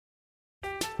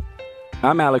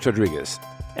I'm Alex Rodriguez.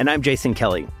 And I'm Jason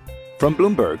Kelly. From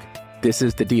Bloomberg, this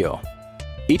is The Deal.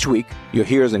 Each week, you'll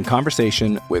hear us in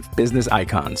conversation with business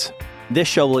icons. This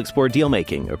show will explore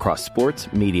deal-making across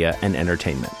sports, media, and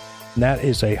entertainment. That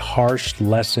is a harsh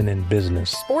lesson in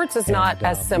business. Sports is not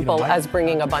as simple as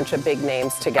bringing a bunch of big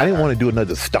names together. I didn't want to do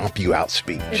another stomp you out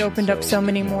speech. It opened up so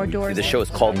many more doors. The show is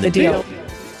called The Deal.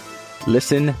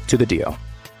 Listen to The Deal.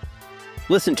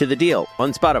 Listen to The Deal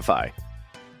on Spotify.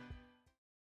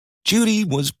 Judy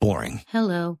was boring.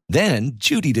 Hello. Then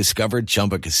Judy discovered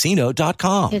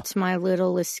ChumbaCasino.com. It's my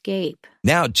little escape.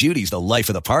 Now Judy's the life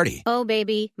of the party. Oh,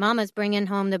 baby, mama's bringing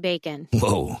home the bacon.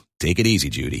 Whoa, take it easy,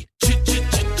 Judy.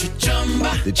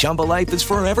 The Chumba life is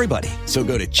for everybody. So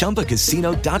go to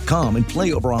ChumbaCasino.com and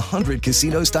play over 100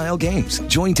 casino-style games.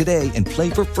 Join today and play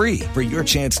for free for your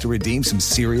chance to redeem some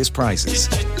serious prizes.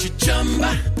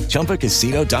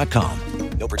 ChumbaCasino.com.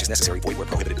 No purchase necessary. Void where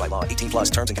prohibited by law. 18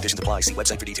 plus terms and conditions apply. See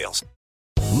website for details.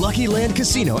 Lucky Land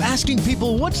Casino, asking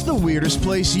people, what's the weirdest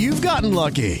place you've gotten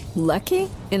lucky? Lucky?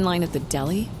 In line at the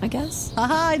deli, I guess?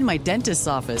 Aha, in my dentist's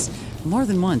office. More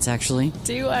than once, actually.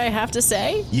 Do I have to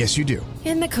say? Yes, you do.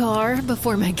 In the car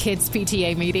before my kids'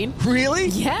 PTA meeting. Really?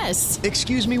 Yes.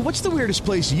 Excuse me, what's the weirdest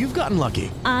place you've gotten lucky?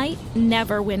 I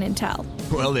never win and tell.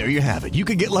 Well, there you have it. You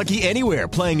can get lucky anywhere,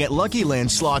 playing at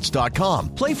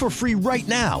LuckyLandSlots.com. Play for free right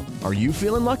now. Are you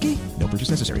feeling lucky? No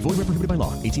purchase necessary. Void where prohibited by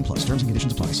law. 18 plus. Terms and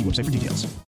conditions apply. See website for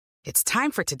details. It's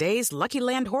time for today's Lucky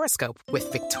Land horoscope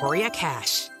with Victoria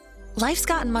Cash. Life's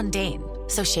gotten mundane,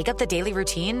 so shake up the daily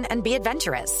routine and be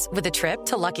adventurous with a trip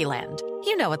to Lucky Land.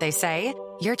 You know what they say,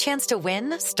 your chance to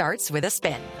win starts with a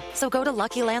spin. So go to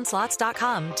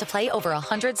LuckyLandSlots.com to play over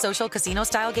 100 social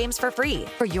casino-style games for free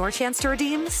for your chance to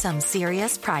redeem some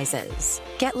serious prizes.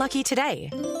 Get lucky today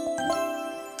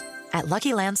at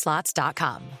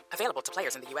LuckyLandSlots.com. Available to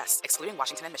players in the U.S., excluding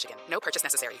Washington and Michigan. No purchase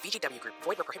necessary. VGW Group.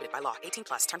 Void where prohibited by law. 18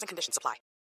 plus. Terms and conditions apply.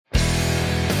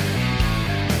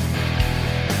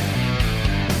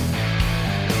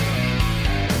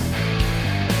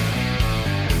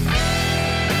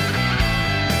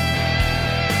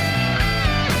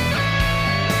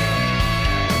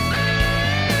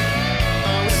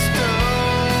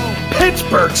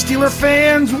 Pittsburgh Steeler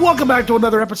fans, welcome back to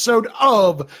another episode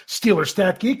of Steeler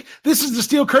Stat Geek. This is the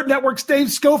Steel Curtain Network's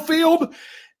Dave Schofield.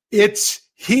 It's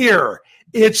here.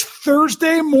 It's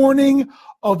Thursday morning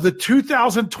of the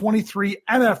 2023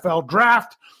 NFL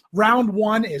Draft. Round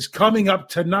one is coming up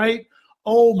tonight.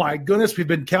 Oh my goodness, we've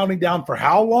been counting down for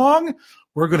how long?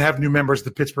 We're going to have new members of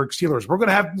the Pittsburgh Steelers. We're going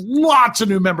to have lots of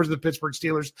new members of the Pittsburgh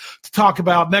Steelers to talk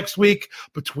about next week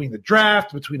between the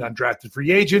draft, between undrafted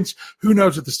free agents. Who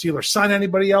knows if the Steelers sign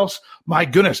anybody else? My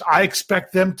goodness, I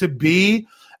expect them to be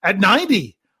at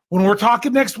 90 when we're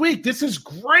talking next week. This is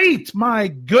great. My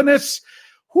goodness.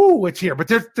 Whoo, it's here. But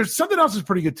there's something else that's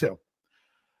pretty good too.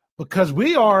 Because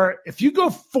if you go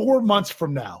 4 months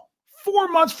from now,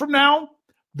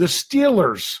 the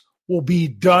Steelers will be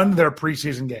done their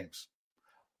preseason games.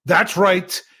 That's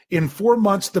right. In 4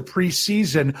 months, the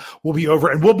preseason will be over,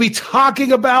 and we'll be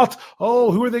talking about,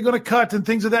 who are they going to cut and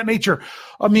things of that nature.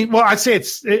 I mean, well, I'd say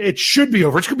it should be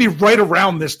over. It's going to be right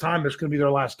around this time. It's going to be their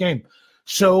last game.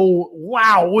 So,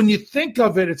 wow, when you think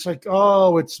of it, it's like,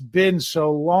 it's been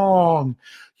so long.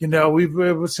 You know, we've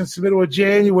since the middle of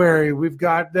January. We've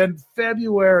got then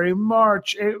February,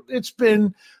 March. It's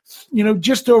been,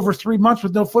 just over 3 months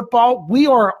with no football. We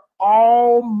are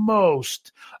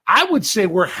almost, I would say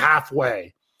we're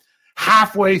halfway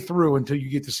through until you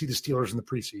get to see the Steelers in the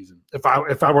preseason. If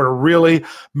I were to really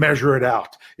measure it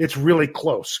out, it's really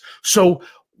close. So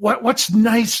what's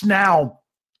nice now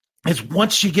is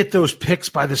once you get those picks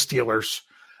by the Steelers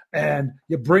and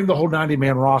you bring the whole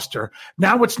 90-man roster,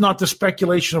 now it's not the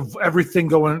speculation of everything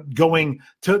going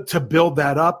to build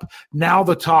that up. Now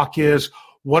the talk is,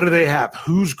 what do they have?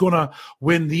 Who's going to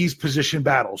win these position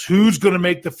battles? Who's going to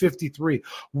make the 53?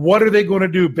 What are they going to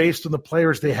do based on the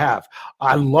players they have?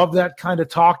 I love that kind of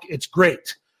talk. It's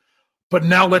great. But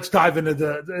now let's dive into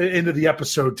the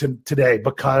episode today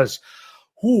because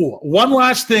one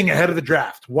last thing ahead of the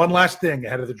draft.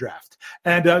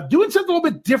 And doing something a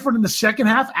little bit different in the second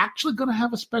half, actually going to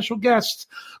have a special guest.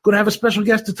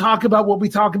 To talk about what we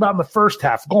talked about in the first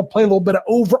half. We're going to play a little bit of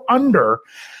over-under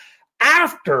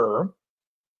after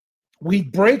we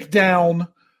break down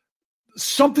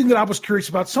something that I was curious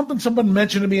about, something someone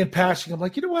mentioned to me in passing. I'm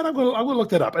like, you know what? I'm going to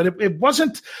look that up. And it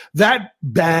wasn't that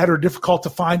bad or difficult to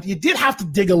find. You did have to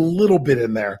dig a little bit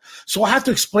in there. So I'll have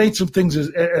to explain some things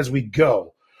as we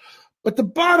go. But the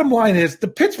bottom line is the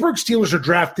Pittsburgh Steelers are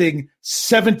drafting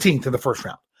 17th in the first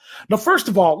round. Now, first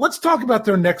of all, let's talk about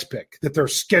their next pick that they're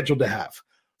scheduled to have.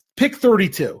 Pick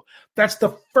 32. That's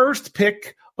the first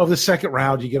pick of the second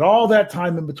round. You get all that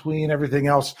time in between, everything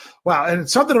else. Wow. And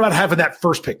it's something about having that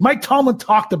first pick. Mike Tomlin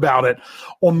talked about it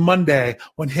on Monday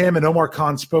when him and Omar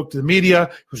Khan spoke to the media.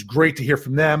 It was great to hear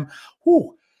from them.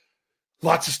 Whew,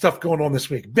 lots of stuff going on this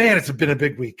week. Man, it's been a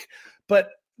big week. But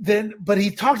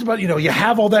he talked about, you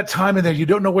have all that time in there. You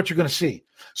don't know what you're going to see.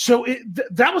 So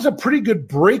that was a pretty good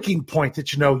breaking point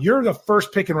that, you're the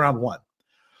first pick in round one.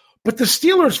 But the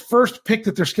Steelers' first pick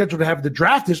that they're scheduled to have in the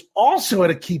draft is also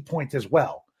at a key point as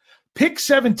well. Pick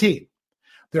 17.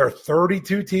 There are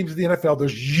 32 teams in the NFL.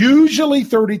 There's usually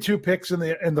 32 picks in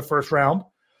the first round.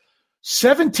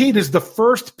 17 is the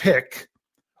first pick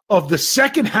of the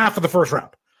second half of the first round.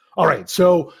 All right,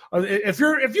 so if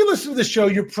you listen to the show,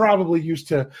 you're probably used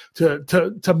to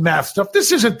math stuff.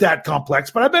 This isn't that complex,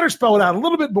 but I better spell it out a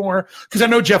little bit more because I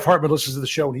know Jeff Hartman listens to the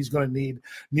show and he's going to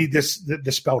need this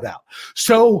spelled out.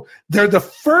 So they're the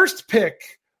first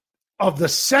pick of the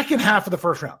second half of the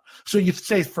first round. So you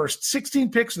say first 16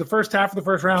 picks the first half of the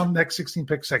first round, next 16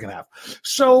 picks second half.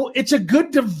 So it's a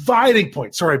good dividing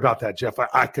point. Sorry about that, Jeff.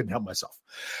 I couldn't help myself.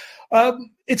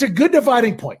 It's a good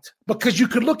dividing point because you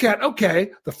could look at,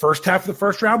 the first half of the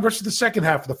first round versus the second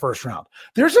half of the first round.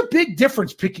 There's a big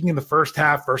difference picking in the first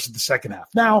half versus the second half.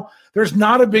 Now, there's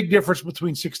not a big difference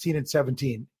between 16 and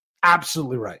 17.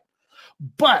 Absolutely right.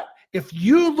 But if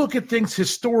you look at things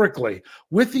historically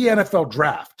with the NFL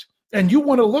draft and you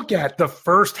want to look at the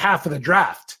first half of the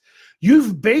draft,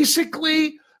 you've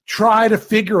basically tried to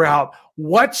figure out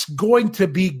what's going to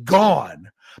be gone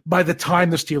by the time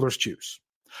the Steelers choose.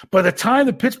 By the time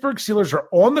the Pittsburgh Steelers are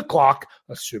on the clock,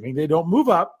 assuming they don't move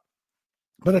up,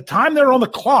 by the time they're on the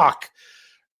clock,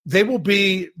 they will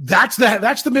be that's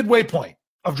the midway point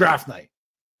of draft night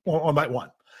on night one.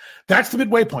 That's the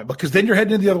midway point because then you're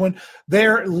heading into the other one.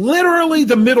 They're literally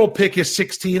the middle pick is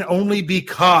 16 only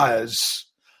because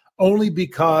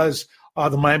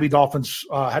the Miami Dolphins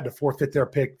had to forfeit their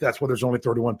pick. That's why there's only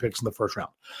 31 picks in the first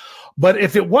round. But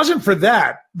if it wasn't for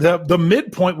that, the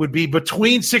midpoint would be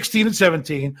between 16 and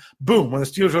 17. Boom, when the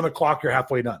Steelers are on the clock, you're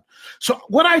halfway done. So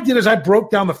what I did is I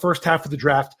broke down the first half of the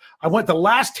draft. I went the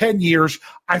last 10 years.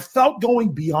 I felt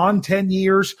going beyond 10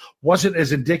 years wasn't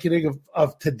as indicative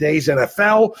of today's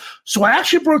NFL. So I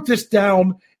actually broke this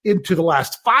down into the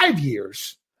last 5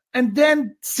 years and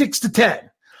then 6 to 10.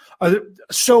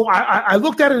 So I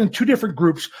looked at it in two different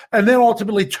groups and then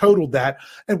ultimately totaled that.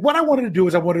 And what I wanted to do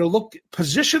is I wanted to look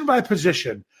position by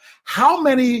position, how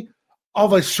many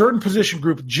of a certain position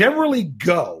group generally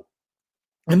go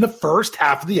in the first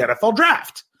half of the NFL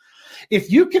draft.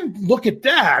 If you can look at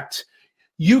that,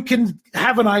 you can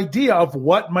have an idea of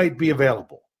what might be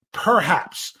available,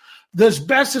 perhaps, as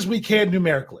best as we can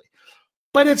numerically.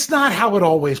 But it's not how it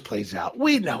always plays out.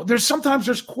 We know sometimes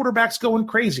there's quarterbacks going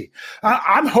crazy.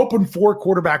 I'm hoping 4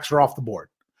 quarterbacks are off the board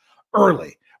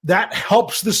early. That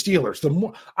helps the Steelers.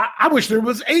 I wish there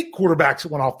was 8 quarterbacks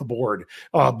that went off the board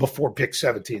before pick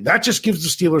 17. That just gives the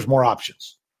Steelers more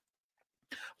options.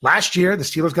 Last year, the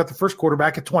Steelers got the first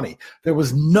quarterback at 20. There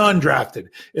was none drafted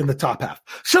in the top half.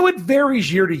 So it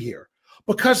varies year to year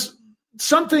because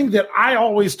something that I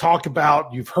always talk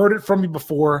about, you've heard it from me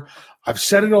before, I've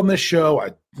said it on this show,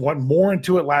 I went more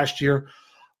into it last year.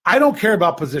 I don't care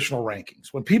about positional rankings.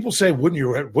 When people say, wouldn't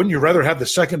you rather have the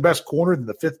second best corner than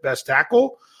the 5th best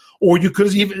tackle? Or you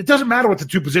could even, it doesn't matter what the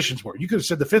 2 positions were. You could have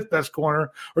said the 5th best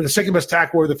corner or the 2nd best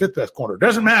tackle or the 5th best corner. It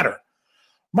doesn't matter.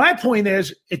 My point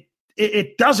is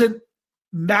it doesn't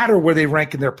matter where they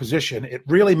rank in their position. It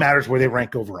really matters where they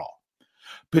rank overall.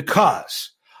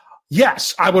 Because,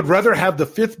 yes, I would rather have the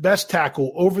 5th best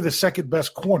tackle over the 2nd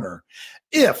best corner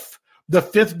if the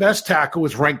 5th best tackle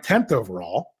is ranked 10th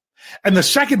overall and the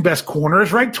 2nd best corner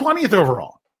is ranked 20th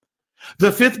overall.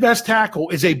 The 5th best tackle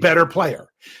is a better player.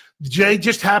 They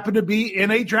just happen to be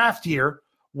in a draft year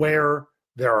where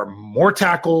there are more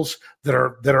tackles that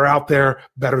are out there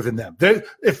better than them.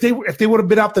 If they would have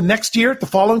been out the next year, the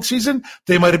following season,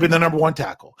 they might have been the number 1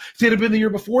 tackle. If they'd have been the year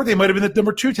before, they might have been the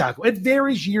number 2 tackle. It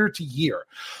varies year to year.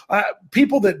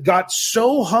 People that got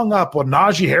so hung up on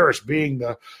Najee Harris being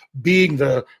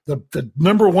the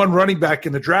number 1 running back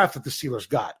in the draft that the Steelers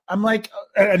got. I'm like,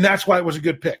 and that's why it was a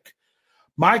good pick.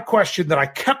 My question that I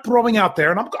kept throwing out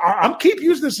there, and I'm keep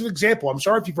using this as an example. I'm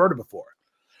sorry if you've heard it before.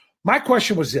 My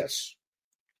question was this.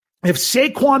 If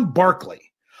Saquon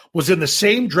Barkley was in the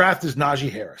same draft as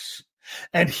Najee Harris,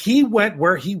 and he went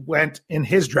where he went in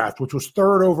his draft, which was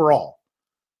 3rd overall,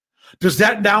 does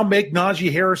that now make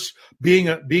Najee Harris being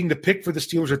the pick for the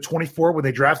Steelers at 24 when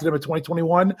they drafted him in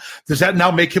 2021? Does that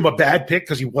now make him a bad pick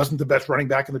because he wasn't the best running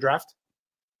back in the draft?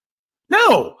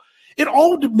 No. It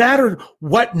all mattered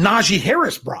what Najee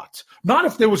Harris brought, not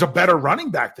if there was a better running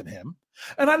back than him.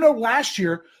 And I know last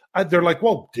year, They're like,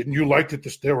 well, didn't you like that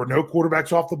there were no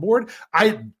quarterbacks off the board?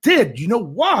 I did. You know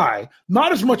why?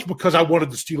 Not as much because I wanted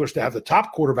the Steelers to have the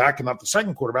top quarterback and not the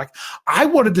second quarterback. I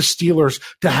wanted the Steelers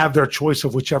to have their choice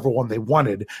of whichever one they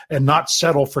wanted and not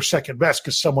settle for second best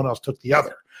because someone else took the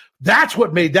other. That's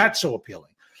what made that so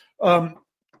appealing.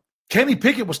 Kenny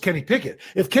Pickett was Kenny Pickett.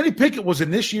 If Kenny Pickett was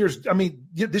in this year's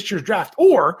draft,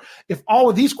 or if all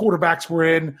of these quarterbacks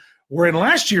were in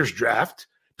last year's draft,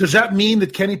 does that mean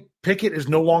that Kenny Pickett is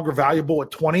no longer valuable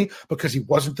at 20 because he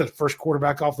wasn't the first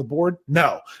quarterback off the board?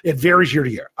 No, it varies year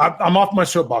to year. I'm off my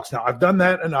soapbox now. I've done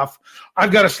that enough.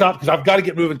 I've got to stop because I've got to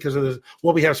get moving because of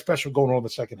what we have special going on in the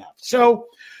second half. So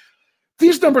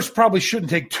these numbers probably shouldn't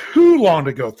take too long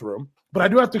to go through, but I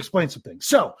do have to explain some things.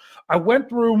 So I went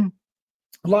through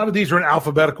a lot of these are in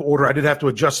alphabetical order. I did have to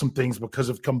adjust some things because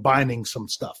of combining some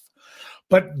stuff.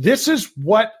 But this is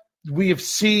what we have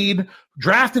seen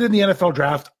drafted in the NFL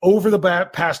draft over the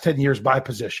past 10 years by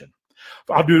position.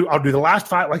 I'll do the last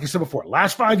 5, like I said before,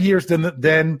 last 5 years,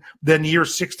 then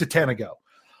years 6 to 10 ago.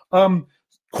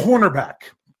 Cornerback.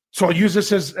 So I'll use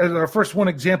this as our first one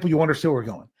example. You understand where we're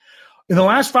going. In the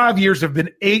last 5 years, there have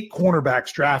been 8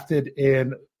 cornerbacks drafted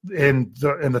in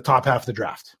the top half of the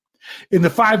draft. In the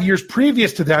 5 years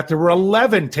previous to that, there were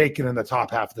 11 taken in the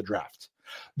top half of the draft.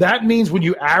 That means when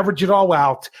you average it all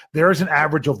out, there is an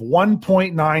average of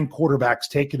 1.9 quarterbacks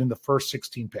taken in the first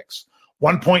 16 picks.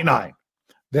 1.9.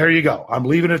 There you go. I'm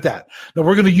leaving it at that. Now,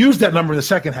 we're going to use that number in the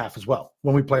second half as well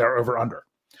when we play our over-under.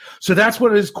 So that's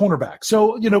what it is, cornerback.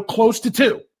 So, close to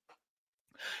 2.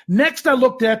 Next, I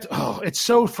looked at, it's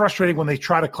so frustrating when they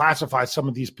try to classify some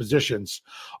of these positions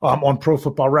on Pro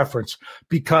Football Reference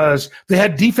because they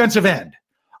had defensive end.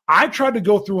 I tried to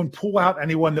go through and pull out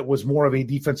anyone that was more of a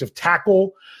defensive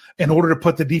tackle in order to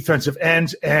put the defensive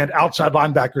ends and outside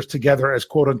linebackers together as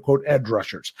quote-unquote edge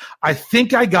rushers. I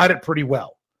think I got it pretty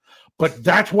well, but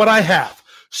that's what I have.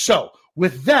 So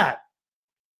with that,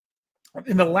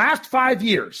 in the last 5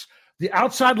 years, the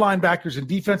outside linebackers and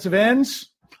defensive ends,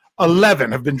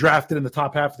 11 have been drafted in the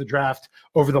top half of the draft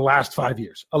over the last 5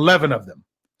 years. 11 of them.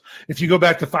 If you go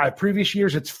back to 5 previous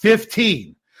years, it's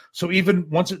 15. So even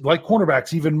like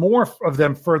cornerbacks, even more of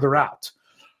them further out.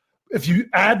 If you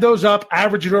add those up,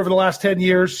 average it over the last 10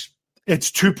 years,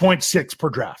 it's 2.6 per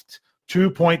draft.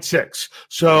 2.6.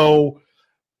 So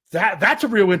that's a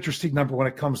real interesting number when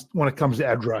it comes to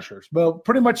edge rushers. Well,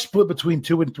 pretty much split between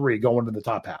 2 and 3 going to the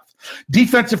top half.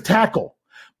 Defensive tackle.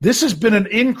 This has been an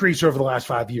increase over the last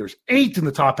 5 years. 8 in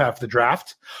the top half of the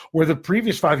draft, where the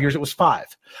previous 5 years it was 5.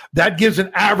 That gives an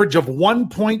average of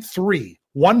 1.3.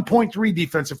 1.3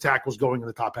 defensive tackles going in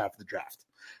the top half of the draft.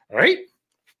 All right.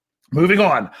 Moving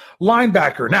on.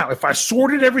 Linebacker. Now, if I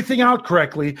sorted everything out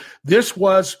correctly, this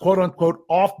was quote unquote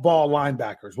off-ball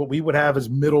linebackers. What we would have as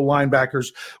middle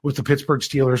linebackers with the Pittsburgh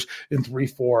Steelers in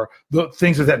 3-4,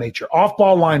 things of that nature.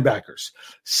 Off-ball linebackers.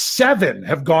 7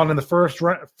 have gone in the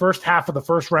first half of the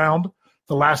first round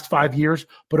the last 5 years,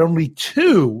 but only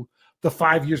 2 the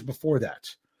 5 years before that.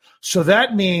 So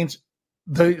that means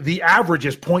the average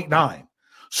is 0.9.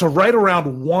 So right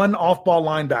around 1 off-ball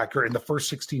linebacker in the first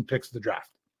 16 picks of the draft.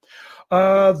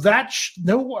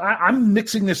 I'm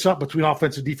mixing this up between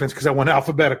offense and defense because I went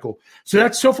alphabetical.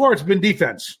 So far it's been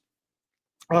defense.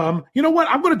 You know what?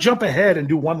 I'm going to jump ahead and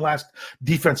do one last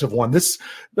defensive one.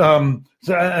 And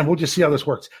we'll just see how this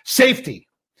works. Safety.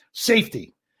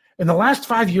 In the last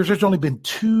 5 years, there's only been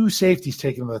 2 safeties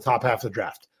taken in the top half of the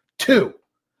draft. 2.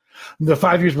 In the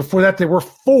 5 years before that, there were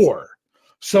 4.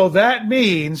 So that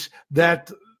means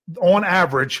that on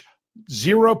average,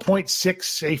 0.6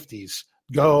 safeties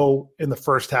go in the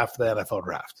first half of the NFL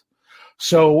draft.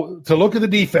 So to look at the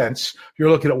defense, you're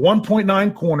looking at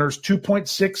 1.9 corners,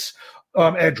 2.6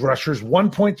 edge rushers,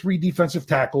 1.3 defensive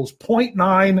tackles,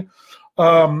 0.9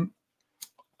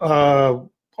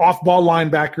 off-ball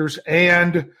linebackers,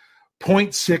 and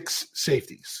 0.6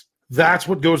 safeties. That's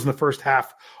what goes in the first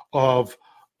half of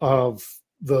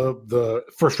the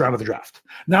first round of the draft.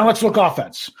 Now let's look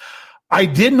offense. I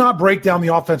did not break down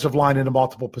the offensive line into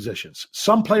multiple positions.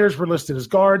 Some players were listed as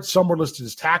guards, some were listed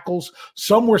as tackles,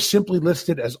 some were simply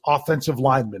listed as offensive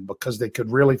linemen because they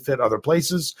could really fit other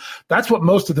places. That's what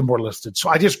most of them were listed. So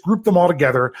I just grouped them all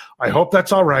together. I hope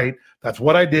that's all right. That's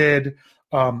what I did.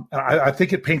 I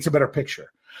think it paints a better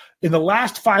picture. In the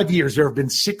last 5 years, there have been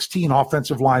 16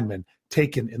 offensive linemen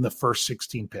taken in the first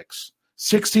 16 picks.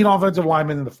 16 offensive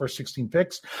linemen in the first 16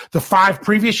 picks. The 5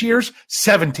 previous years,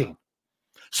 17.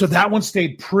 So that one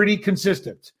stayed pretty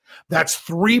consistent. That's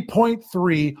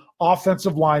 3.3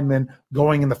 offensive linemen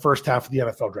going in the first half of the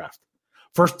NFL draft.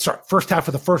 First half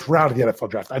of the first round of the NFL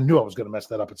draft. I knew I was going to mess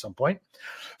that up at some point.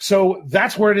 So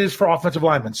that's where it is for offensive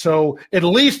linemen. So at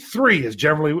least 3 is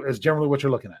generally what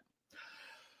you're looking at.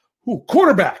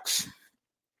 Quarterbacks.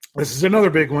 This is another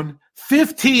big one.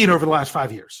 15 over the last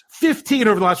 5 years. 15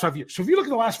 over the last 5 years. So if you look at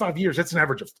the last 5 years, that's an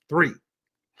average of 3.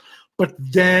 But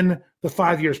then the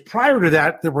 5 years prior to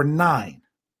that, there were 9.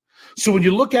 So when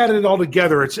you look at it all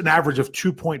together, it's an average of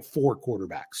 2.4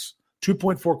 quarterbacks.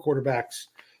 2.4 quarterbacks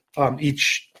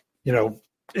each, in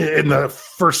the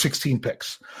first 16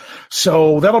 picks.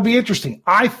 So that'll be interesting.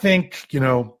 I think,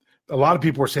 a lot of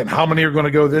people are saying, how many are going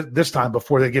to go this time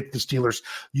before they get the Steelers?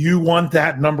 You want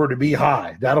that number to be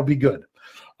high. That'll be good.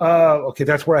 Okay,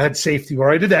 that's where I had safety, where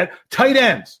I did that. Tight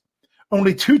ends.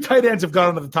 Only 2 tight ends have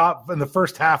gone to the top in the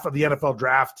first half of the NFL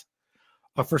draft.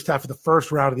 First half of the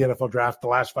first round of the NFL draft the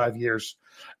last 5 years.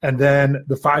 And then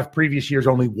the 5 previous years,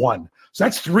 only 1. So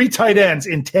that's 3 tight ends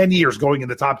in 10 years going in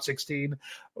the top 16.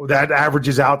 That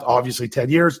averages out, obviously, 10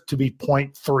 years to be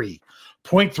 0.3.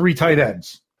 0.3 tight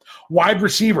ends. Wide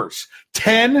receivers,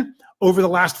 10 over the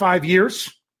last 5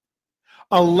 years,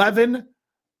 11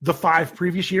 the 5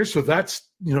 previous years. So that's,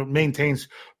 maintains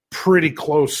pretty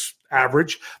close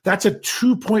average. That's a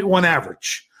 2.1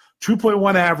 average.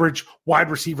 2.1 average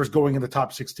wide receivers going in the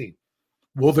top 16.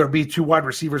 Will there be 2 wide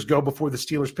receivers go before the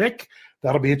Steelers pick?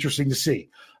 That'll be interesting to see.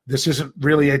 This isn't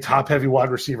really a top-heavy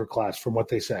wide receiver class from what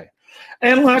they say.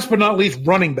 And last but not least,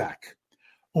 running back.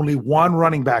 Only 1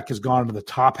 running back has gone to the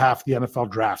top half of the NFL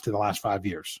draft in the last 5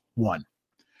 years. 1.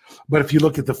 But if you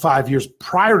look at the 5 years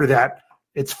prior to that,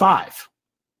 it's 5.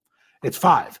 It's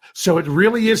 5. So it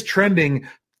really is trending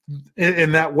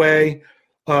in that way.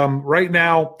 Right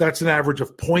now, that's an average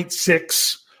of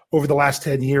 0.6 over the last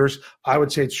 10 years. I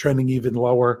would say it's trending even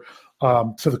lower.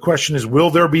 So the question is, will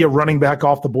there be a running back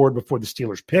off the board before the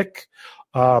Steelers pick?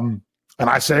 And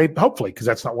I say hopefully, because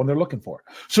that's not one they're looking for.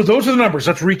 So those are the numbers.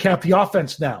 Let's recap the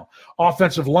offense now.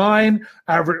 Offensive line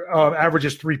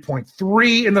averages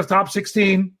 3.3 in the top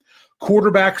 16.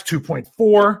 Quarterbacks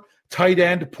 2.4. Tight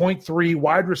end 0.3.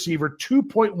 Wide receiver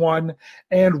 2.1.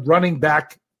 And running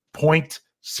back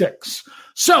 0.6.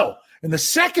 So in the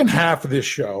second half of this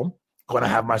show, I'm going to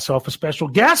have myself a special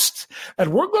guest,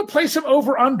 and we're going to play some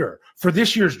over-under for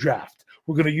this year's draft.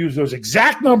 We're going to use those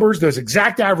exact numbers, those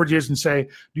exact averages, and say,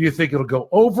 do you think it'll go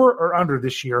over or under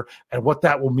this year, and what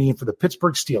that will mean for the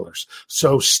Pittsburgh Steelers.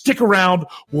 So stick around.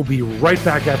 We'll be right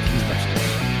back after these messages.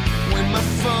 When my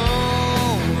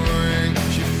phone rang,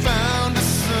 she found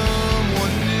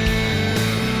someone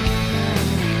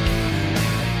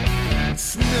new.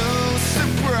 It's no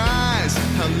surprise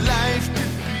how life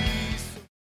could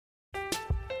be.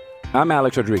 I'm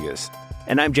Alex Rodriguez.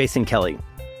 And I'm Jason Kelly.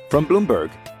 From Bloomberg,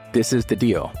 this is The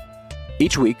Deal.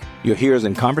 Each week, you'll hear us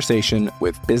in conversation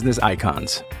with business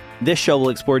icons. This show will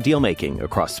explore deal-making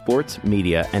across sports,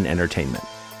 media, and entertainment.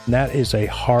 That is a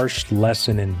harsh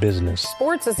lesson in business.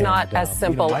 Sports is not as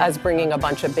simple as bringing a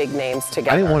bunch of big names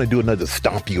together. I didn't want to do another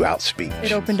stomp you out speech.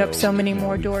 It opened up so many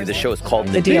more doors. The show is called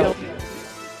The Deal.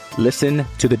 Listen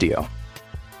to The Deal.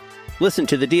 Listen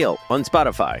to The Deal on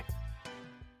Spotify.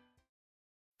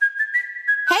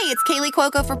 Hey, it's Kaylee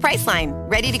Cuoco for Priceline.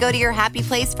 Ready to go to your happy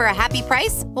place for a happy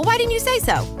price? Well, why didn't you say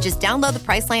so? Just download the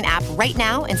Priceline app right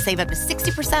now and save up to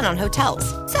 60% on hotels.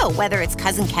 So whether it's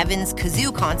Cousin Kevin's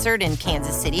Kazoo Concert in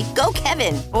Kansas City, go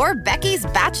Kevin, or Becky's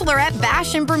Bachelorette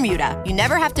Bash in Bermuda, you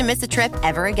never have to miss a trip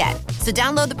ever again. So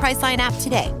download the Priceline app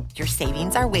today. Your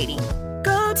savings are waiting.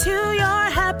 Go to your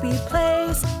happy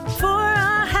place for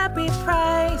a happy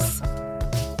price.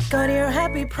 Go to your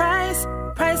happy price,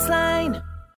 Priceline.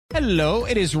 Hello,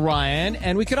 it is Ryan,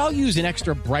 and we could all use an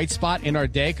extra bright spot in our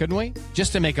day, couldn't we?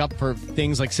 Just to make up for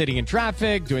things like sitting in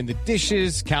traffic, doing the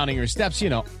dishes, counting your steps,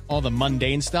 all the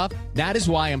mundane stuff. That is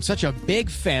why I'm such a big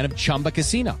fan of Chumba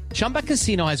Casino. Chumba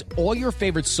Casino has all your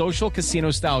favorite social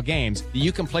casino-style games that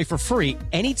you can play for free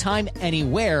anytime,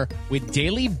 anywhere with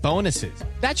daily bonuses.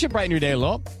 That should brighten your day a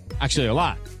little. Actually, a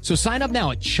lot. So sign up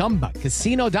now at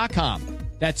ChumbaCasino.com.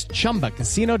 That's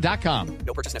ChumbaCasino.com.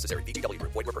 No purchase necessary. VGW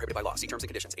Group. Void where prohibited by law. See terms and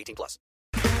conditions. 18+.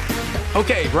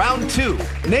 Okay, round 2.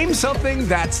 Name something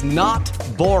that's not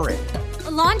boring.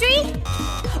 A laundry?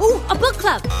 Ooh, a book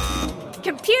club.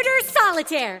 Computer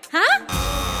solitaire, huh?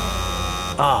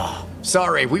 Ah,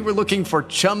 sorry. We were looking for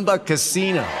Chumba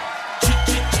Casino.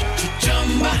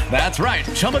 That's right.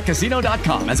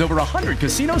 ChumbaCasino.com has over 100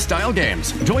 casino-style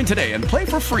games. Join today and play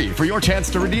for free for your chance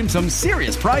to redeem some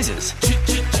serious prizes.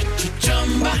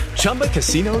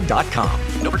 ChumbaCasino.com.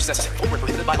 No purchase necessary. Void where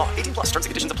prohibited by law. 18+. Terms and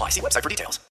conditions apply. See website for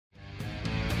details.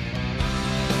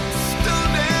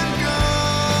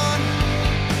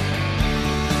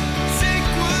 Take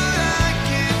what I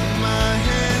get my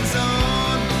hands on.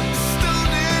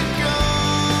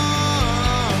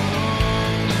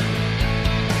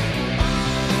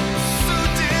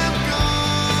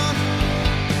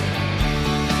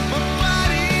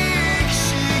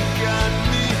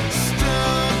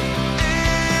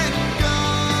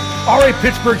 All right,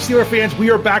 Pittsburgh Steelers fans, we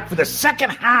are back for the second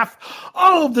half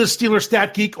of the Steelers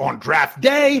Stat Geek on draft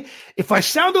day. If I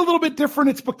sound a little bit different,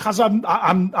 it's because I'm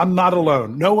not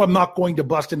alone. No, I'm not going to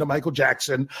bust into Michael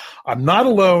Jackson. I'm not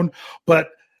alone,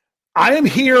 but I am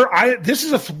here. This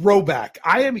is a throwback.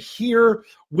 I am here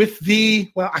with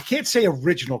I can't say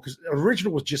original because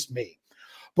original was just me,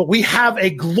 but we have a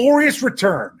glorious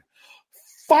return.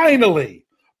 Finally,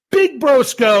 Big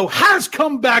Brosco has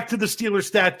come back to the Steelers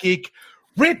Stat Geek.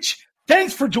 Rich,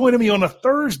 thanks for joining me on a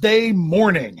Thursday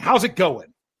morning. How's it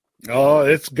going? Oh,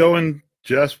 it's going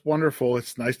just wonderful.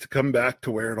 It's nice to come back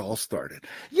to where it all started.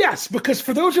 Yes, because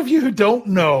for those of you who don't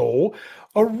know,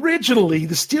 originally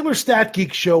the Steelers Stat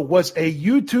Geek Show was a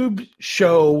YouTube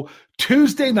show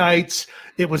Tuesday nights.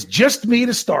 It was just me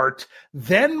to start.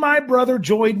 Then my brother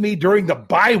joined me during the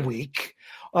bye week.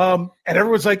 And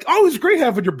everyone's like, oh, it's great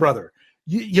having your brother.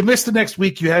 You missed the next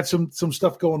week. You had some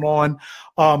stuff going on.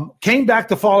 Came back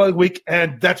the following week,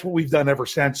 and that's what we've done ever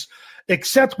since,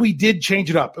 except we did change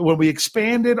it up. When we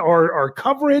expanded our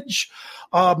coverage,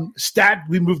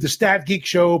 we moved the Stat Geek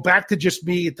Show back to just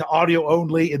me, to audio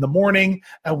only in the morning,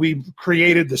 and we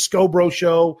created the Scobro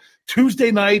Show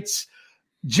Tuesday nights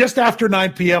just after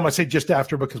 9 p.m. I say just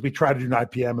after because we try to do 9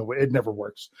 p.m. and it never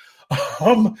works.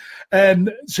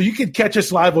 And so you can catch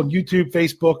us live on YouTube,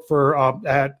 Facebook for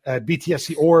at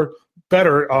BTSC, or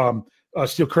better,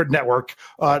 Steel Curtain Network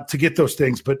to get those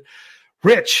things. But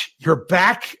Rich, you're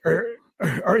back.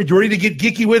 Are you ready to get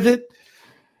geeky with it?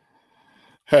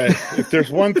 Hey, if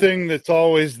there's one thing that's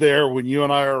always there when you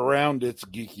and I are around, it's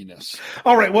geekiness.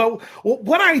 All right. Well,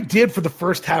 what I did for the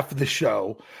first half of the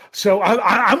show, so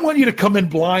I want you to come in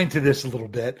blind to this a little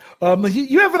bit.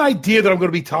 You have an idea that I'm going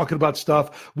to be talking about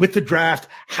stuff with the draft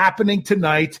happening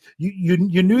tonight. You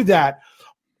knew that.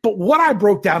 But what I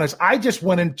broke down is I just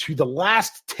went into the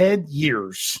last 10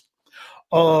 years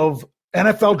of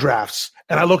NFL drafts,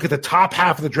 and I look at the top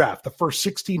half of the draft, the first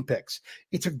 16 picks.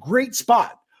 It's a great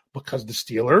spot, because the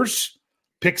Steelers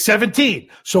pick 17.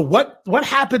 So what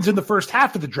happens in the first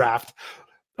half of the draft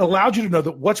allowed you to know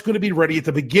that what's going to be ready at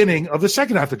the beginning of the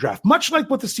second half of the draft, much like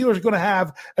what the Steelers are going to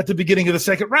have at the beginning of the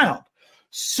second round.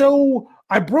 So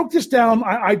I broke this down.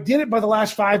 I did it by the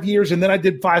last 5 years, and then I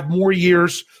did 5 more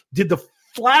years, did the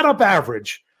flat-up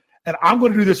average. And I'm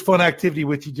going to do this fun activity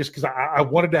with you just because I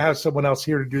wanted to have someone else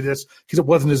here to do this because it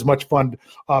wasn't as much fun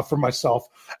for myself.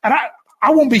 And I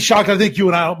won't be shocked. I think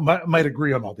you and I might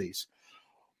agree on all these.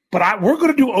 But we're going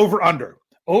to do over-under.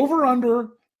 Over-under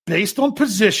based on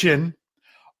position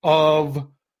of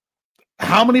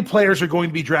how many players are going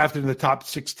to be drafted in the top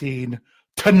 16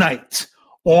 tonight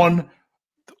in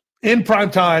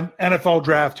primetime NFL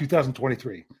Draft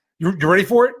 2023. You ready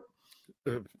for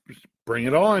it? Bring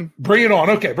it on. Bring it on.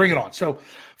 Okay, bring it on. So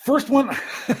first one,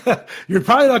 you're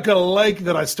probably not going to like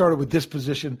that I started with this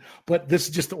position, but this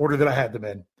is just the order that I had them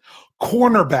in.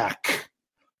 Cornerback.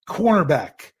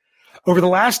 Over the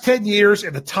last 10 years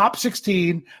in the top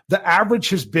 16, the average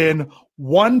has been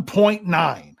 1.9.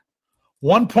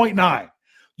 1.9.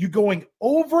 You going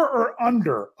over or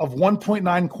under of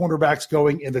 1.9 cornerbacks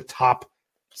going in the top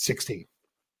 16?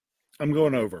 I'm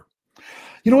going over.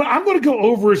 You know what? I'm going to go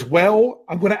over as well.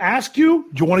 I'm going to ask you,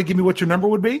 do you want to give me what your number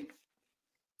would be?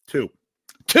 2.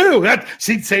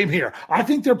 Same here. I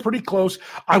think they're pretty close.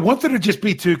 I want them to just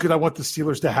be 2 because I want the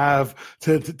Steelers to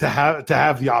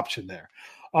have the option there.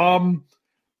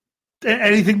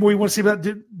 Anything more you want to say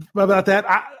about that?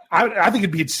 I think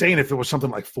it'd be insane if it was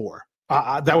something like 4.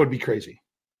 That would be crazy.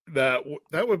 That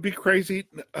would be crazy.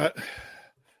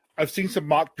 I've seen some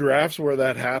mock drafts where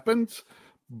that happens,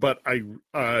 but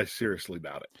I seriously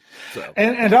doubt it. So.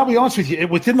 And I'll be honest with you,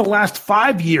 within the last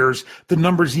 5 years, the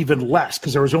number's even less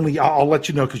because there was only, I'll let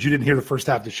you know because you didn't hear the first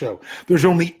half of the show. There's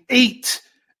only 8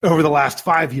 over the last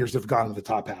 5 years that have gone to the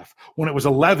top half when it was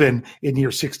 11 in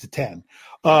year 6 to 10.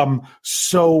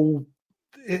 So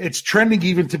it's trending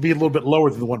even to be a little bit lower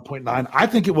than the 1.9. I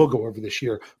think it will go over this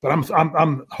year, but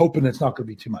I'm hoping it's not going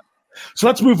to be too much. So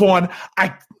let's move on.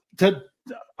 I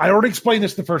already explained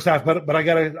this in the first half, but I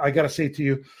gotta say to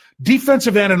you,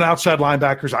 defensive end and outside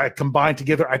linebackers, I combined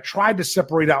together. I tried to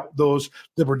separate out those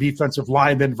that were defensive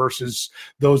linemen versus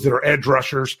those that are edge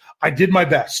rushers. I did my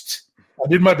best.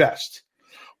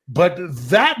 But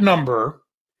that number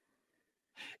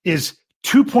is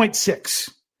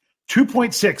 2.6.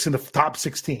 2.6 in the top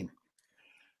 16.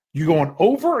 You going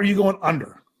over or you going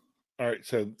under? All right,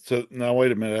 so now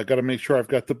wait a minute. I got to make sure I've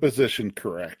got the position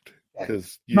correct.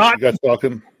 Because you got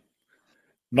talking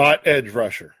not edge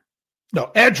rusher.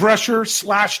 No, edge rusher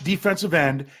 / defensive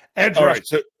end. Edge rusher. Right,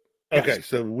 so okay,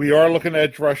 so we are looking at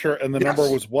edge rusher, and the number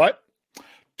was what?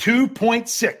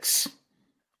 2.6.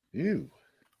 Ew.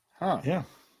 Huh. Yeah.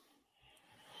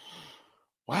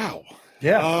 Wow.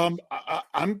 Yeah.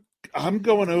 I'm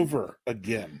going over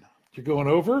again. You're going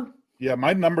over? Yeah,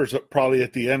 my numbers are probably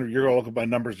at the end. You're going to look at my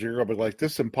numbers. You're going to be like,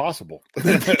 this is impossible.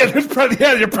 You're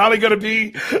probably going to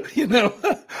be,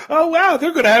 oh, wow,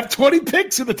 they're going to have 20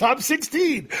 picks in the top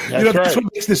 16. That's what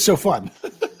makes this so fun.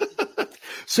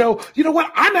 So, you know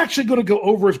what? I'm actually going to go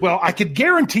over as well. I could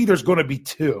guarantee there's going to be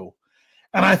 2.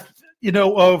 And in the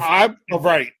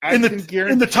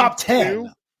top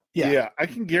 10. Yeah, I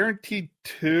can guarantee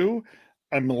 2.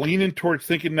 I'm leaning towards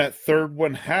thinking that third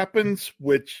one happens,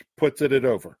 which puts it at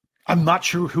over. I'm not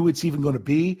sure who it's even going to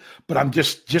be, but I'm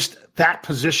just that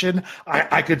position.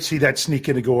 I could see that sneak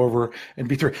in to go over and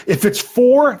be 3. If it's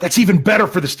 4, that's even better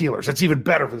for the Steelers.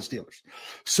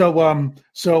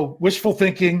 So wishful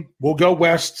thinking. We'll go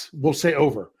West. We'll say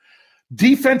over.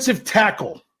 Defensive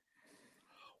tackle,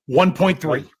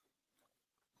 1.3.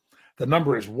 The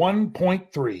number is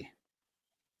 1.3.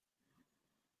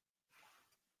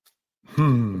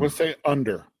 Let's say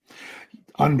under.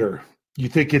 Under. You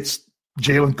think it's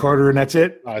Jalen Carter and that's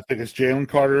it? I think it's Jalen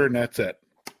Carter and that's it.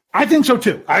 I think so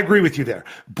too. I agree with you there.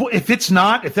 But if it's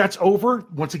not, if that's over,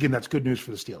 once again, that's good news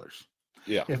for the Steelers.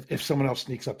 Yeah. If someone else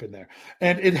sneaks up in there.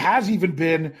 And it has even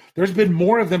been, there's been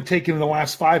more of them taken in the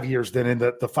last 5 years than in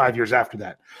the 5 years after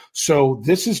that. So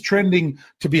this is trending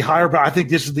to be higher, but I think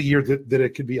this is the year that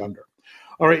it could be under.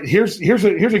 All right, here's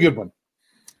a good one.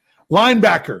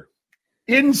 Linebacker.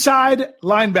 Inside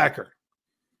linebacker.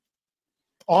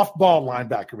 Off-ball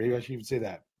linebacker. Maybe I should even say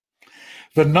that.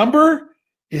 The number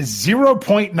is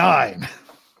 0.9.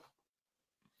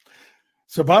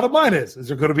 So bottom line is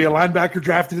there going to be a linebacker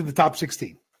drafted in the top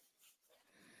 16?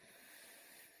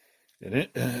 And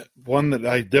one that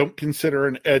I don't consider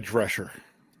an edge rusher.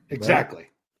 Exactly.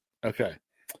 Right? Okay.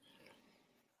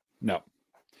 No.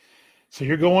 So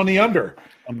you're going the under.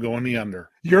 I'm going the under.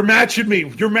 You're matching me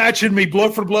blow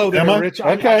for blow there, Rich.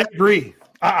 Okay. I agree.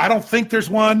 I don't think there's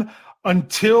one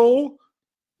until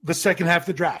the second half of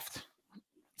the draft.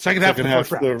 Second half of the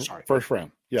first round. Sorry. First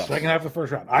round. Yeah. Second half of the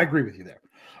first round. I agree with you there.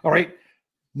 All right.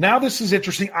 Now this is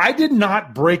interesting. I did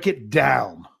not break it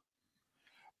down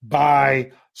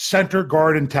by center,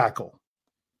 guard, and tackle.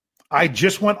 I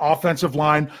just went offensive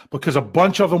line because a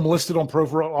bunch of them listed on Pro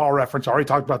Football Reference, I already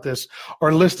talked about this,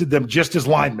 are listed them just as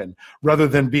linemen rather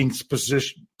than being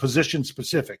position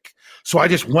specific. So I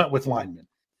just went with linemen.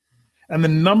 And the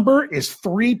number is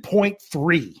 3.3.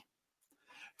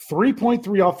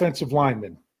 3.3 offensive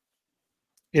linemen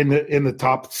in the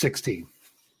top 16.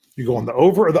 You go on the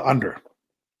over or the under?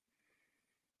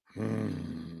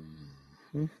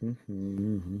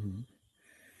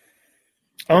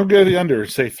 I'll go the under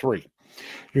and say 3.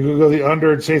 You're going to go the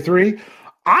under and say 3?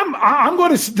 I'm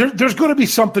going to. There's going to be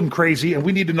something crazy, and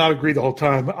we need to not agree the whole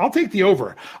time. I'll take the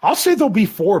over. I'll say there'll be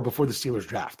 4 before the Steelers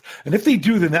draft, and if they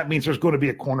do, then that means there's going to be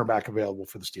a cornerback available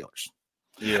for the Steelers.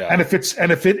 Yeah. And if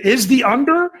it is the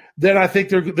under, then I think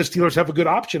the Steelers have a good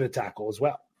option at tackle as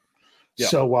well. Yeah.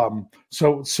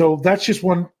 So that's just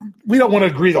one. We don't want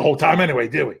to agree the whole time anyway,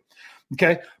 do we?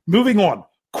 Okay. Moving on.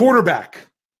 Quarterback,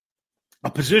 a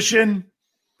position.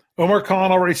 Omar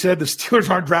Khan already said the Steelers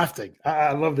aren't drafting.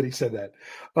 I love that he said that.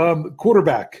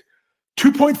 Quarterback,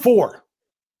 2.4.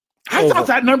 I thought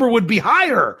that number would be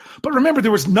higher, but remember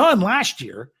there was none last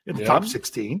year in the top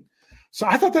 16. So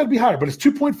I thought that would be higher, but it's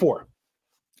 2.4.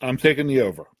 I'm taking the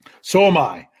over. So am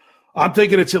I. I'm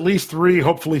thinking it's at least 3,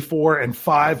 hopefully 4, and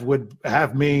 5 would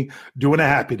have me doing a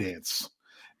happy dance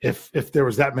if there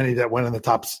was that many that went in the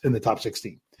top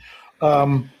 16.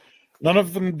 None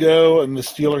of them go, and the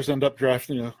Steelers end up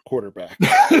drafting a quarterback.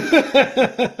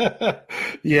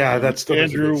 Yeah, that's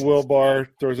Andrew Wilbar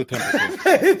throws a temper tantrum.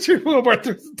 Andrew Wilbar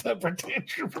throws a temper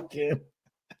tantrum again.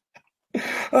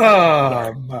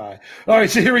 Oh, my. All right,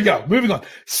 so here we go. Moving on.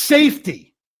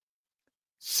 Safety,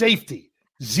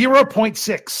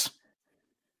 0.6.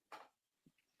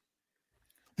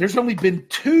 There's only been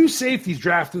 2 safeties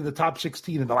drafted in the top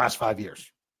 16 in the last 5 years.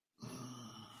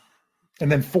 And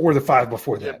then 4 of the 5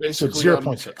 before that. Yeah, so it's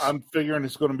 0.6. I'm figuring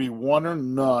it's going to be 1 or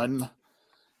none.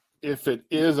 If it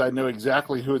is, I know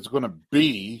exactly who it's going to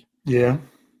be. Yeah.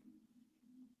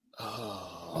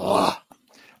 I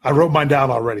wrote mine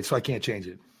down already, so I can't change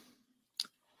it.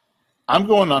 I'm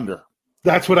going under.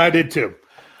 That's what I did too.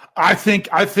 I think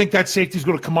that safety is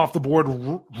going to come off the board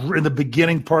in the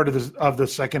beginning part of the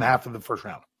second half of the first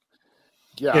round.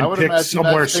 Yeah, and I would pick imagine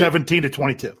somewhere 17 to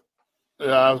 22.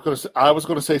 I was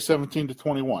going to say 17 to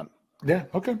 21. Yeah.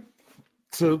 Okay.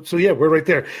 So yeah, we're right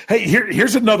there. Hey,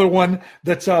 here's another one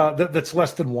that's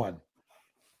less than 1.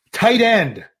 Tight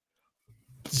end,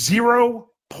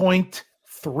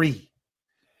 0.3.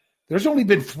 There's only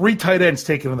been 3 tight ends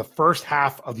taken in the first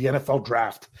half of the NFL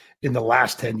draft in the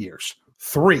last 10 years.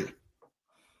 3.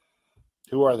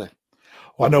 Who are they?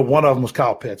 Well, I know one of them was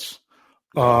Kyle Pitts.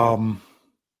 I don't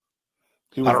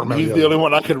remember. He's the only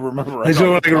one I can remember. He's the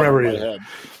only one I can remember either.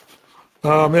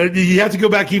 And you have to go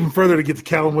back even further to get to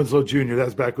Calvin Winslow Jr.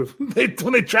 That's back when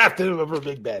they drafted him over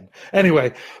Big Ben.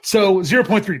 Anyway, so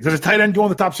 0.3. Does a tight end go in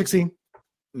the top 16?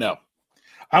 No.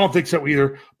 I don't think so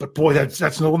either. But, boy, that's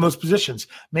one of those positions.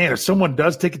 Man, if someone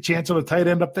does take a chance on a tight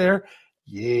end up there,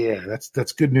 yeah,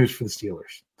 that's good news for the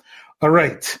Steelers. All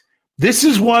right. This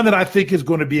is one that I think is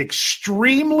going to be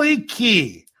extremely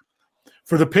key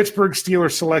for the Pittsburgh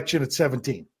Steelers selection at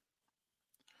 17.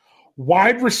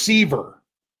 Wide receiver.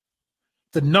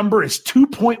 The number is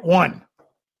 2.1.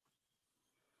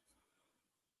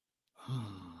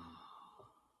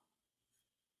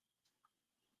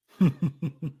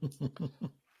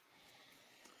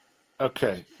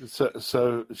 Okay,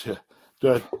 so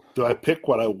do I pick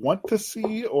what I want to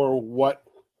see or what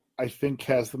I think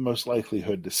has the most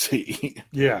likelihood to see?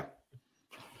 Yeah.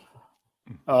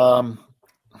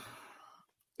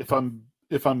 If I'm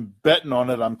betting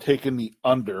on it, I'm taking the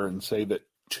under and say that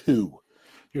 2.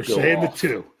 You're saying off. The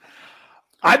 2.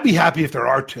 I'd be happy if there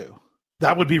are 2.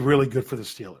 That would be really good for the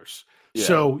Steelers. Yeah.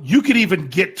 So you could even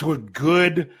get to a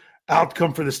good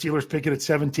outcome for the Steelers picking at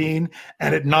 17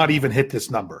 and it not even hit this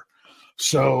number.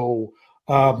 So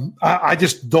I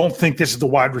just don't think this is the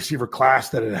wide receiver class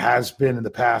that it has been in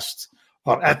the past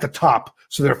at the top.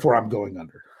 So therefore, I'm going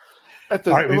under.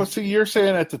 See, you're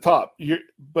saying at the top,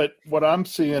 but what I'm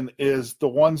seeing is the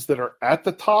ones that are at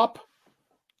the top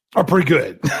are pretty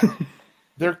good.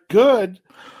 They're good,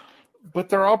 but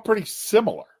they're all pretty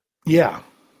similar. Yeah.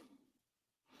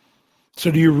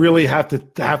 So do you really have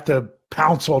to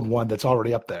pounce on one that's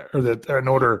already up there, or that in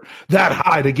order that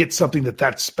high to get something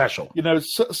that's special?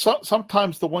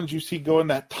 Sometimes the ones you see go in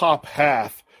that top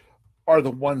half are the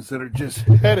ones that are just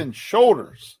head and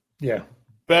shoulders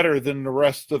better than the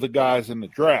rest of the guys in the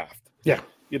draft. Yeah.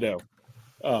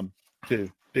 To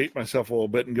date myself a little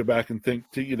bit and go back and think,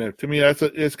 to me,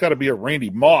 it's got to be a Randy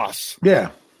Moss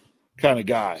kind of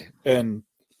guy. And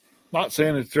not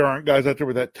saying that there aren't guys out there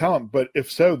with that talent, but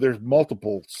if so, there's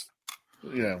multiples.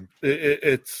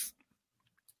 It's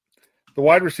the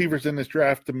wide receivers in this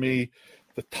draft. To me,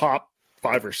 the top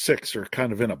 5 or 6 are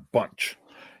kind of in a bunch.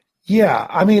 Yeah,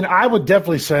 I mean, I would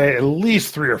definitely say at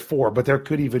least 3 or 4, but there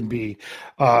could even be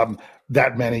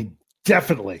that many,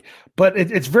 definitely. But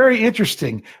it's very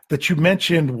interesting that you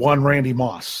mentioned one Randy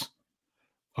Moss.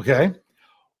 Okay,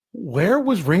 where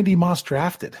was Randy Moss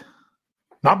drafted?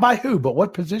 Not by who, but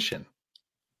what position?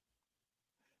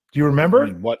 Do you remember?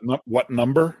 I mean, what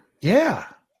number? Yeah.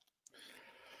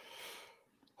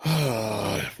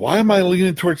 Why am I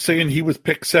leaning towards saying he was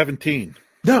pick 17?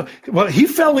 No, well, he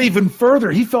fell even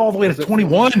further. He fell all the way to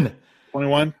 21.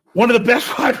 21? One of the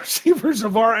best wide receivers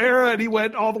of our era, and he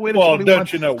went all the way to 21. Well,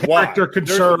 don't you know why? Character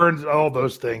concerns, all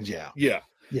those things, yeah. Yeah.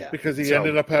 Because he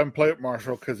ended up having to play at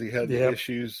Marshall because he had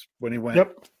issues when he went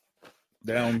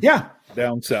down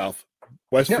south.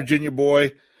 West Virginia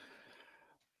boy,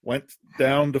 went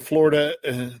down to Florida,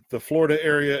 the Florida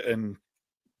area, and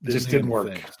just didn't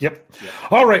work. Yep.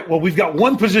 All right. Well, we've got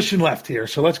one position left here,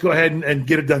 so let's go ahead and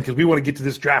get it done because we want to get to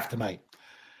this draft tonight.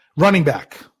 Running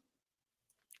back.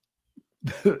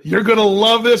 You're going to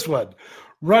love this one.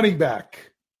 Running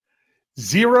back.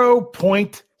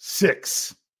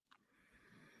 0.6.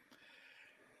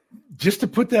 Just to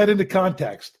put that into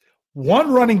context,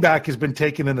 one running back has been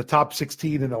taken in the top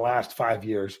 16 in the last 5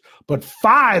 years, but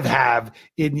 5 have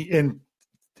in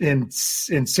 6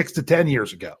 to 10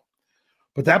 years ago.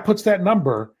 But that puts that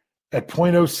number at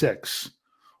 0.06.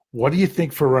 What do you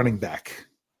think for running back?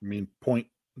 I mean, 0.6?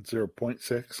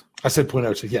 I said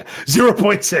 0.06, yeah.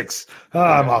 0.6.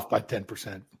 I'm off by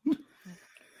 10%.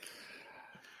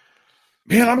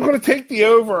 Man, I'm going to take the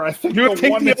over. I think the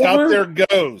one that's out there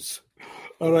goes.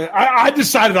 All right. I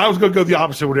decided I was going to go the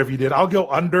opposite, whatever you did. I'll go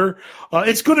under.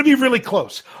 It's going to be really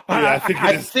close. Yeah,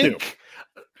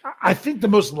 I think the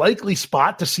most likely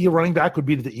spot to see a running back would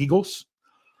be to the Eagles.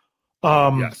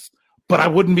 Yes. But I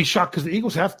wouldn't be shocked because the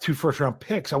Eagles have 2 first-round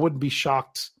picks. I wouldn't be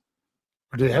shocked.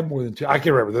 Or do they have more than 2? I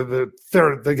can't remember.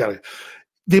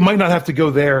 They might not have to go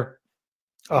there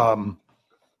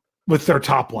with their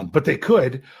top one, but they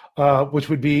could, which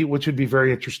would be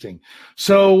very interesting.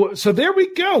 So there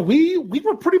we go. We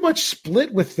were pretty much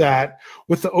split with that,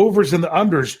 with the overs and the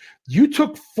unders. You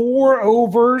took 4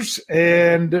 overs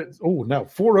and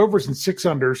 4 overs and 6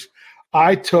 unders.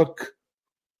 I took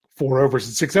 4 overs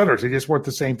and 6 unders. They just weren't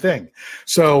the same thing.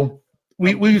 So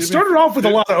we started off with a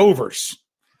lot of overs.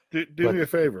 Do me a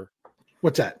favor.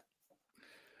 What's that?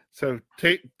 So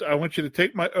I want you to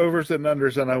take my overs and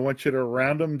unders, and I want you to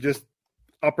round them just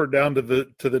up or down to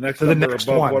the next number above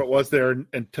one. What it was there,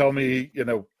 and tell me,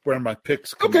 where my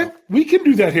picks come Okay, up. We can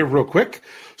do that here real quick.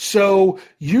 So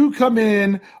you come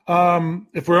in,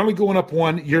 if we're only going up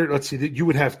one, you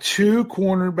would have 2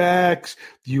 cornerbacks,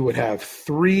 you would have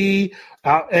 3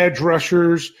 edge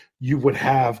rushers, you would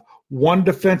have 1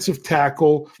 defensive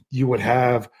tackle, you would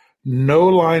have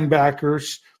no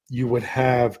linebackers, you would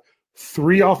have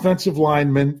 3 offensive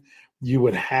linemen, you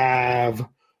would have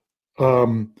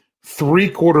 3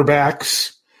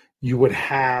 quarterbacks, you would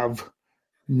have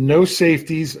no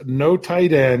safeties, no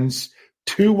tight ends,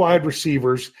 2 wide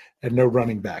receivers, and no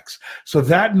running backs. So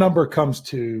that number comes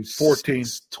to 14.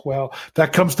 12.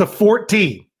 That comes to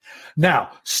 14.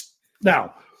 Now,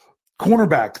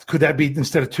 cornerback, could that be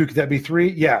instead of 2? Could that be 3?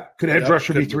 Yeah. Could edge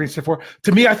rusher be 3 instead of 4?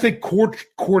 To me, I think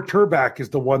quarterback is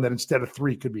the one that instead of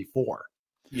 3 could be 4.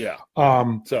 Yeah.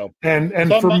 So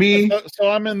for me, so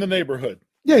I'm in the neighborhood.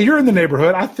 Yeah, you're in the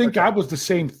neighborhood. I think I was the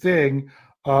same thing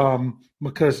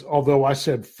because although I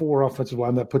said 4 offensive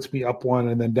line, that puts me up 1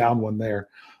 and then down 1 there.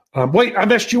 Wait, I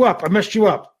messed you up. I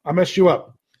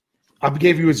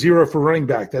gave you a 0 for running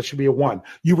back. That should be a 1.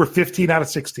 You were 15 out of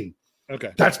 16.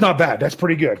 Okay. That's not bad. That's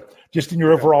pretty good. Just in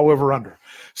your overall over-under.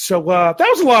 So that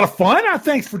was a lot of fun.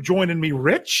 Thanks for joining me,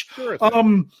 Rich. Sure.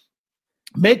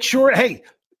 Make sure, hey,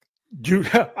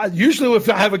 usually if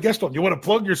I have a guest on, you want to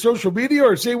plug your social media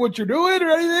or say what you're doing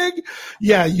or anything?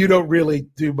 Yeah, you don't really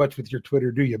do much with your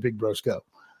Twitter, do you, Big Brosco?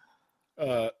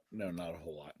 No, not a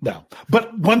whole lot. No.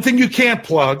 But one thing you can't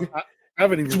plug, I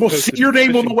haven't even we'll see your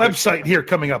name on the website here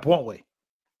coming up, won't we?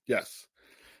 Yes,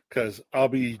 because I'll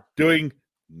be doing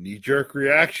knee-jerk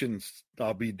reactions.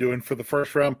 I'll be doing for the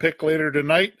first round pick later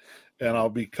tonight, and I'll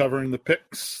be covering the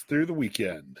picks through the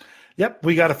weekend. Yep,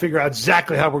 we got to figure out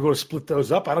exactly how we're going to split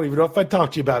those up. I don't even know if I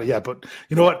talked to you about it yet, but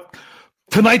you know what?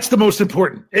 Tonight's the most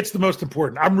important. It's the most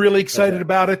important. I'm really excited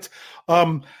about it.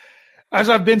 As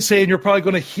I've been saying, you're probably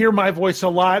going to hear my voice a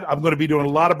lot. I'm going to be doing a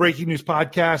lot of breaking news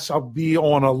podcasts. I'll be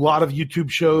on a lot of YouTube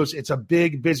shows. It's a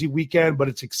big, busy weekend, but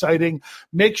it's exciting.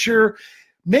 Make sure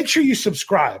you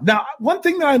subscribe. Now, one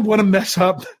thing that I want to mess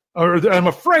up, or I'm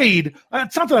afraid,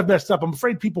 it's not that I've messed up. I'm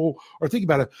afraid people are thinking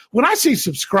about it. When I say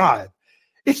subscribe,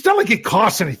 it's not like it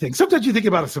costs anything. Sometimes you think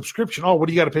about a subscription. Oh, what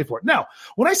do you got to pay for it? No.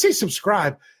 When I say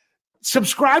subscribe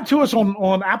to us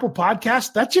on Apple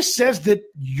Podcasts. That just says that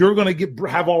you're going to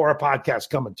have all our podcasts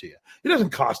coming to you. It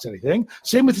doesn't cost anything.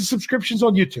 Same with the subscriptions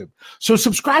on YouTube. So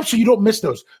subscribe so you don't miss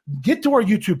those. Get to our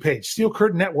YouTube page, Steel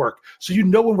Curtain Network, so you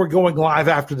know when we're going live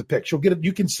after the picks.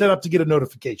 You can set up to get a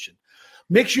notification.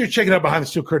 Make sure you're checking out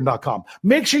BehindTheSteelCurtain.com.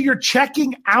 Make sure you're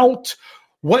checking out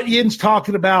what Ian's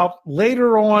talking about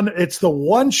later on. It's the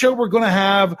one show we're going to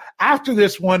have after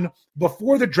this one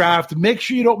before the draft. Make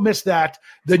sure you don't miss that.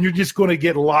 Then you're just going to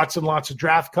get lots and lots of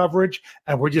draft coverage,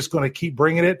 and we're just going to keep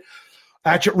bringing it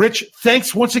at you. Rich,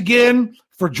 thanks once again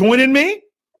for joining me.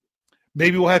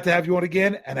 Maybe we'll have to have you on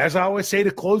again. And as I always say to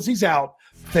close these out,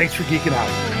 thanks for geeking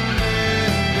out.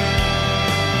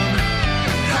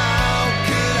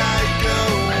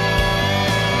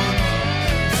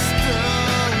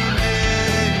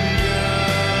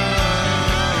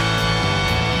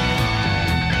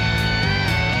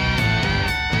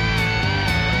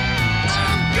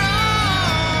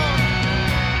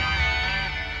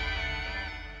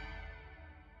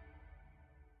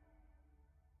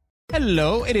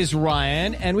 Hello, it is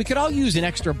Ryan, and we could all use an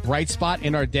extra bright spot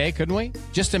in our day, couldn't we?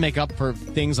 Just to make up for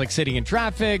things like sitting in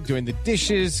traffic, doing the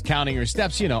dishes, counting your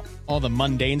steps, all the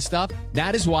mundane stuff.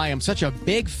 That is why I'm such a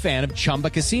big fan of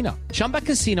Chumba Casino. Chumba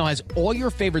Casino has all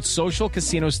your favorite social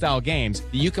casino-style games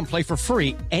that you can play for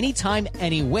free anytime,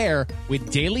 anywhere with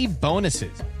daily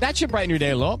bonuses. That should brighten your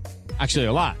day a little. Actually,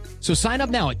 a lot. So sign up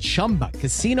now at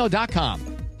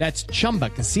ChumbaCasino.com. That's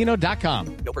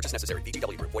ChumbaCasino.com. No purchase necessary.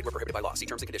 VGW Group. Void where prohibited by law. See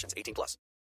terms and conditions. 18+.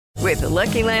 With the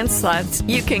Lucky Land Slots,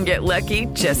 you can get lucky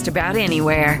just about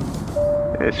anywhere.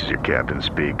 This is your captain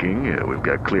speaking. We've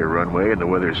got clear runway and the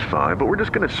weather's fine, but we're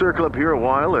just going to circle up here a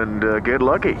while and get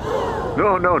lucky.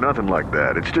 No, nothing like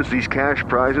that. It's just these cash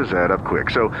prizes add up quick.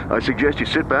 So I suggest you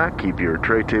sit back, keep your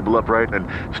tray table upright, and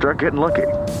start getting lucky.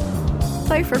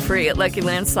 Play for free at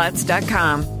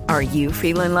LuckyLandSlots.com. Are you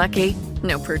feeling lucky?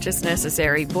 No purchase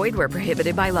necessary. Void where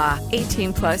prohibited by law.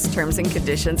 18+ terms and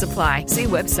conditions apply. See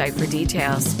website for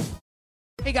details.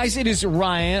 Hey guys, it is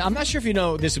Ryan. I'm not sure if you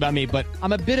know this about me, but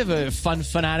I'm a bit of a fun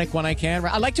fanatic when I can.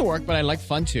 I like to work, but I like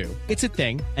fun too. It's a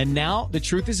thing. And now the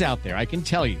truth is out there. I can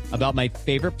tell you about my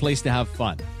favorite place to have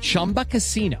fun. Chumba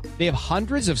Casino. They have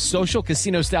hundreds of social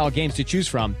casino style games to choose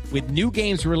from with new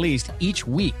games released each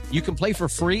week. You can play for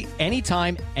free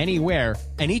anytime, anywhere.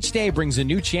 And each day brings a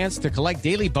new chance to collect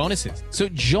daily bonuses. So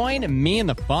join me in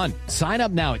the fun. Sign up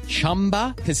now at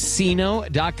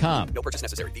ChumbaCasino.com. No purchase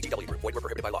necessary. VGW Group. Void where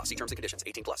prohibited by law. See terms and conditions.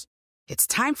 18+. It's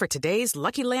time for today's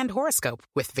Lucky Land horoscope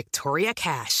with Victoria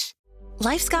Cash.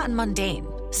 Life's gotten mundane,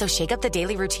 so shake up the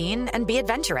daily routine and be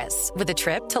adventurous with a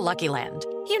trip to Lucky Land.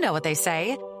 You know what they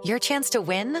say. Your chance to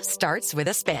win starts with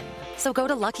a spin. So go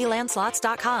to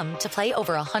LuckyLandSlots.com to play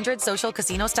over 100 social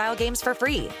casino-style games for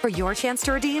free for your chance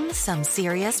to redeem some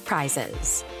serious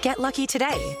prizes. Get lucky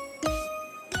today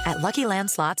at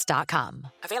LuckyLandSlots.com.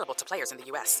 Available to players in the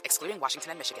U.S., excluding Washington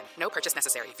and Michigan. No purchase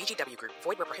necessary. VGW Group.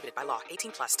 Void where prohibited by law.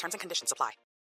 18+. Terms and conditions apply.